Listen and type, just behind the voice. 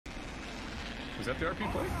Is that the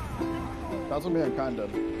RP play? That's what me and Kind did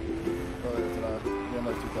earlier today. Me and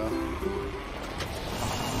like 2K.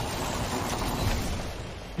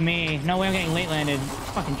 Me. No way I'm getting late landed.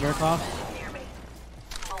 Fucking jerk off.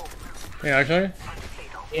 Yeah, actually?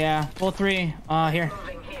 Yeah, full 3. Here.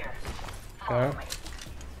 Yeah.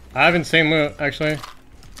 I haven't seen loot, actually.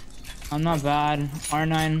 I'm not bad.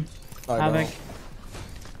 R9. Havoc.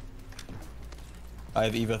 I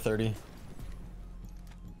have Eva 30.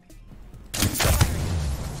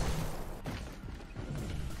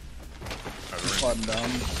 Sliding down.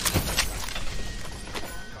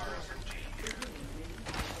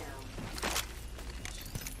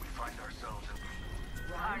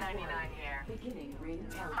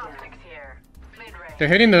 They're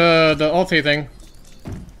hitting the ulti thing.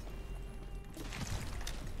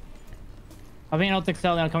 I'll be an ult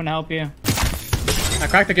cell, then I'm coming to help you. I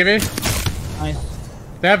cracked the Gibby. Nice.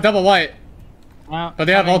 They have double white. Well, But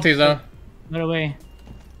they have ultis though. Get away.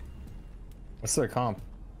 What's their comp?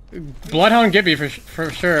 Bloodhound Gibby for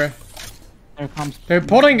sure. There They're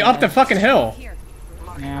pulling up the fucking hill.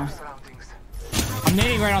 Yeah. I'm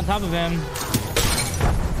nading right on top of him.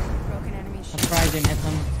 I'm surprised I didn't hit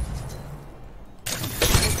them.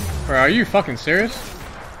 Bro, are you fucking serious?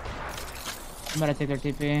 I'm about to take their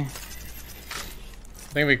TP. I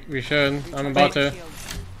think we should. I'm about to.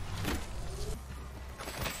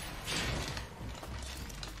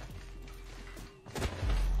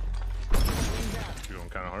 You're going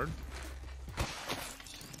kind of hard.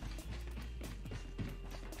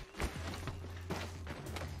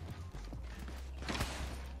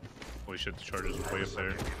 Holy shit, the charger's way up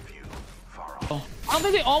there. I don't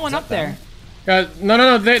think they all went up there. No,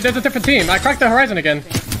 there's a different team. I cracked the horizon again.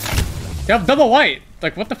 They have double white.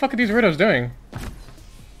 Like, what the fuck are these weirdos doing?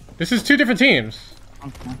 This is 2 different teams.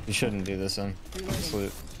 You shouldn't do this in.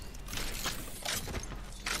 Salute.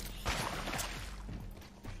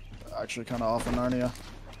 Actually kind of off in Narnia.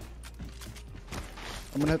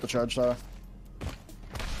 I'm gonna hit the charge tower.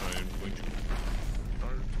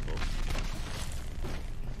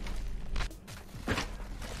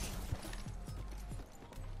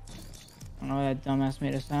 I don't know why that dumbass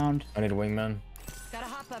made a sound. I need a wingman. Gotta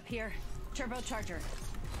hop up here. Turbocharger.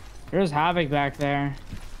 There's Havoc back there.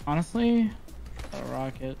 Honestly, a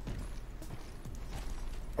rocket.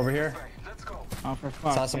 Over here. Oh, for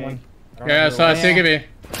fuck's Saw sake. someone. Yeah, I see Gibby.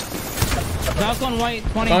 That's one white,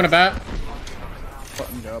 20. Going to bat.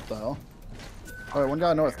 Button go up the hill. Alright, one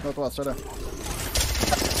guy northwest, right there.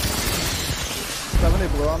 70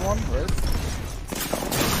 blue on one, right?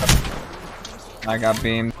 I got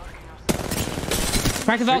beamed.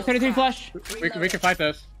 Crack the Valk, 33 flush. We can fight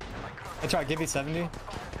this. I tried. Give me 70.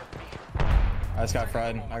 I just got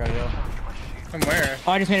fried. I got heal. From where?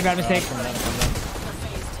 Oh, I just made a bad mistake. Come down.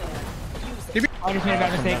 Oh, I just made a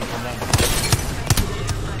bad mistake.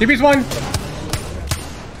 Gibby's one.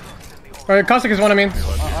 Or Caustic is one, I mean. I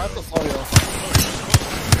have to slow you.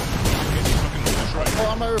 Oh,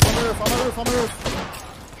 on my roof, on my roof, on my roof, on my roof.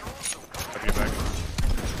 Have to get back.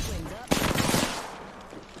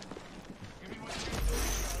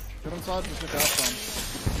 Get inside, just get out from.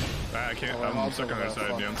 I can't. Oh, I'm I'll stuck on go their with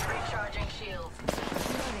side, that. yeah.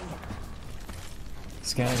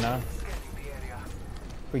 Scanning now.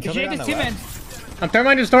 We You killed should it hit on this the team in. left. I'm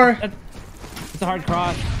thermite his door. It's a hard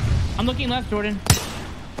cross. I'm looking left, Jordan.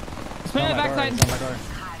 He's playing on the backside.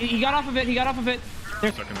 He got off of it. He got off of it.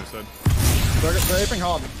 There's Stuck on their side. They're aping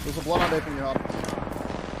hard. There's a bloodhound aping you hard.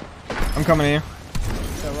 I'm coming to you.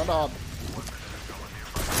 Yeah, run to hard.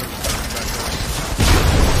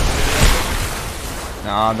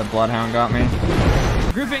 Nah, the bloodhound got me.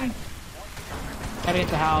 grouping. Gotta hit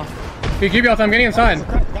the house. Hey, Gibby, I'm getting inside.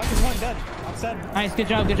 Doc is one dead. Outside. Nice, good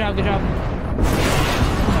job, good job, good job.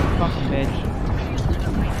 Fucking bitch.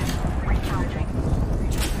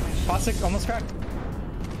 Caustic almost cracked.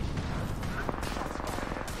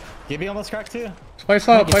 Gibby almost cracked too. Play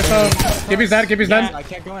slow, play slow. Gibby's dead, Gibby's dead. I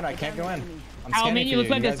can't go in. I can't go in. I'm Al, scanning man, you for look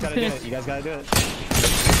like you this. guys gotta do it. You guys gotta do it.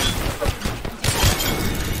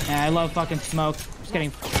 Yeah, I love fucking smoke. Just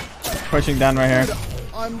kidding. Pushing down right here.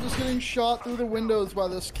 I'm just getting shot through the windows by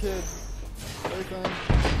this kid.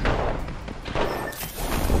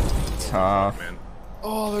 Tough. Man.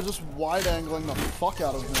 Oh, they're just wide angling the fuck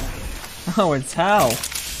out of me. Oh, it's Hal.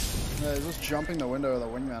 Yeah, he's just jumping the window of the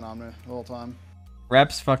wingman on me the whole time.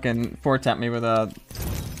 Reps fucking four-tap me with a...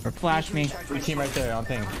 Flash me. Free team right there on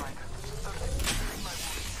ping.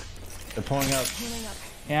 They're pulling up.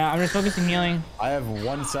 Yeah, I'm just focusing healing. I have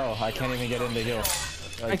one cell. I can't even get into heal.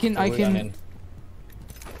 I can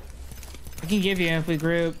give you if we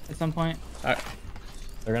group at some point.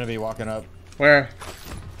 They're gonna be walking up Where?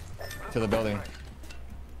 to the building.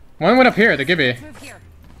 One went up here, the Gibby. Move here.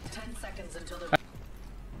 10 seconds until the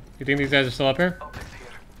You think these guys are still up here?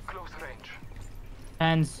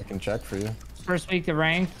 Ends. I can check for you. First week to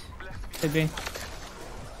ranked. Could be.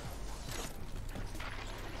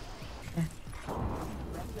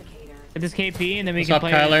 Get this KP and then we What's can up,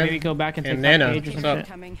 play. Kyler? Maybe go back and take And that Nana. page or What's some up? shit.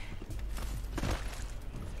 coming.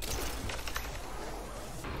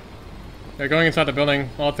 They're going inside the building.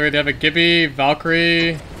 All three. They have a Gibby,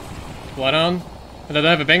 Valkyrie, Bloodhound, and then they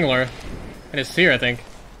have a Bangalore. And it's Seer, I think.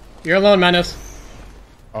 You're alone, Madness.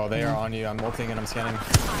 Oh, they are on you. I'm ulting and I'm scanning.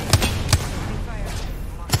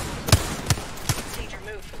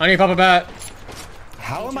 I need to pop a bat.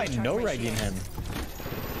 How am I no-regging him?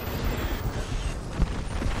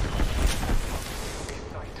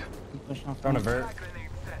 Throwing a vert.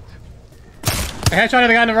 I headshot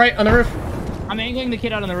the guy on the right, on the roof. I'm angling the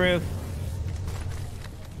kid out on the roof.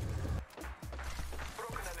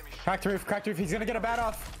 Cracked roof, cracked roof. He's gonna get a bat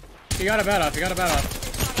off. You got a bat off, you got a bat off.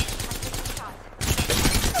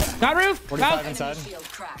 Got roof. 45 Got. inside. Shield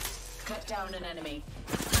cracked. Cut down an enemy.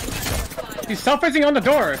 He's self-facing on the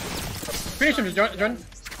door. Finish him, Jordan.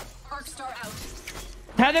 Arc star out.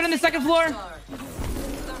 Tethered on the second floor. Star.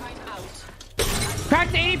 Thermite out.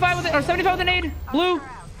 Cracked 85 with it, or 75 with a nade. Blue.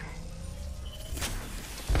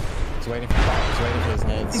 He's waiting for his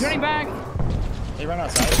nades. He's running back. He ran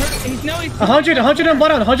outside. He's no. He's 100 on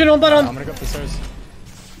Bloodhound, 100 on I'm Bloodhound. gonna go up the stairs.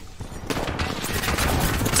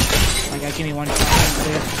 Oh my god, give me one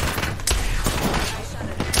shot.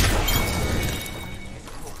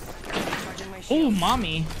 Oh,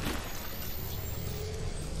 mommy.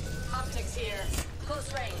 Optics here.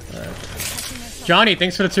 Close range. Johnny,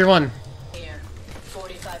 thanks for the tier 1. Here.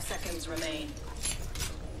 45 seconds remain.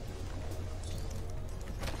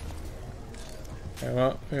 Okay,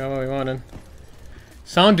 well, we got what we wanted.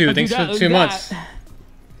 Sound dude, thanks for the 2 months.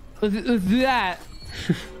 Let's do that.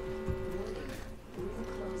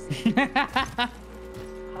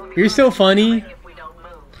 You're so funny.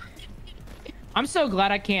 I'm so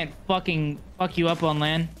glad I can't fucking fuck you up on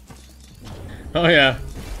land. Oh yeah.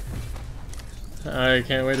 I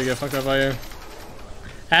can't wait to get fucked up by you.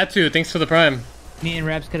 Atu, thanks for the prime. Me and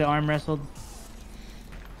Raps could have arm wrestled.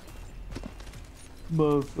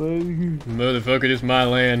 Motherfucker, this is my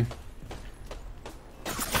land.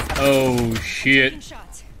 Oh shit.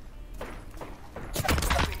 Shots.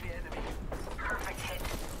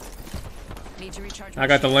 Need to recharge. I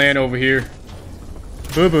got the land over here.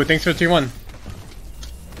 Boo Boo, thanks for the tier 1.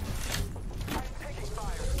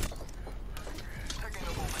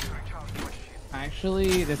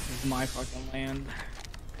 Actually, this is my fucking land.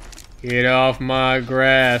 Get off my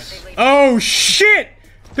grass. Oh shit!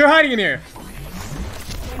 They're hiding in here.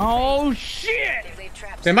 Oh shit!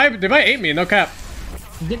 They might ape me, no cap.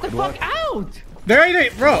 Get the fuck out! They're already,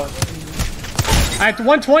 bro. I had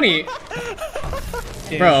 120.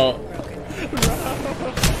 Dude, Bro.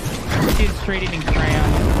 Dude's straight eating crayon.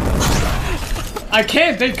 I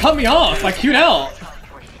can't, they cut me off. I queued out.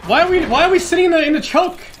 Why are we sitting in the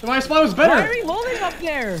choke? My spot was better. Why are we holding up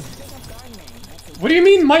there? What do you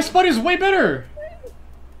mean? My spot is way better.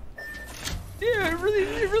 Yeah, it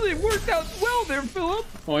really worked out well there, Philip.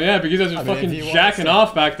 Well, yeah, because you guys are I mean, fucking if you want jacking us to-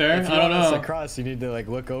 off back there. If you I don't want us know. to cross, you need to like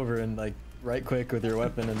look over and like right click with your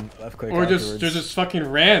weapon and left click Or afterwards. just fucking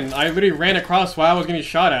ran. I literally ran across while I was getting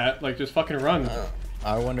shot at. Like, just fucking run.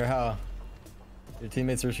 I wonder how. Your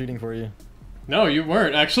teammates were shooting for you. No, you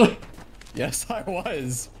weren't, actually. Yes, I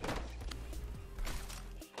was.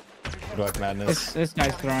 Good luck, Madness. This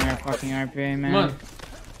guy's throwing a fucking RPA, man. Come on.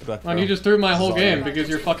 Good luck, Man, bro. you just threw my whole Sorry. game because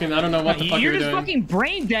you're fucking, I don't know what the fuck You're you're just doing. fucking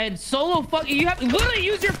brain dead, solo fucking. You have to literally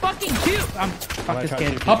use your fucking cube. Fuck gonna this try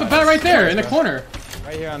kid. to- Pop it back right there, in the corner.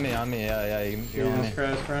 Right here on me, yeah, you're on me. Jesus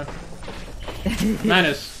Christ, bro.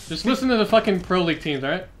 Manus, just listen to the fucking Pro League teams,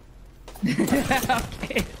 alright?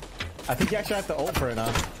 Okay. I think you actually have to ult for it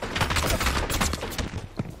now.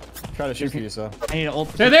 Try to shoot for yourself. I need to ult.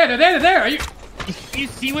 They're there! Are you? You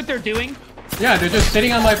see what they're doing? Yeah, they're just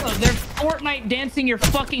sitting on my... Oh, they're Fortnite dancing your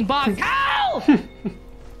fucking box. Ow!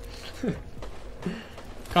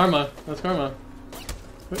 Karma. That's karma.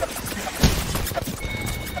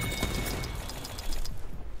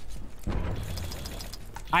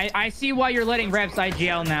 I see why you're letting reps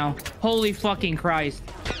IGL now. Holy fucking Christ.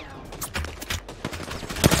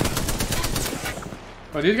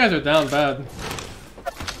 Oh, these guys are down bad.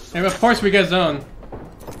 And of course we get zone.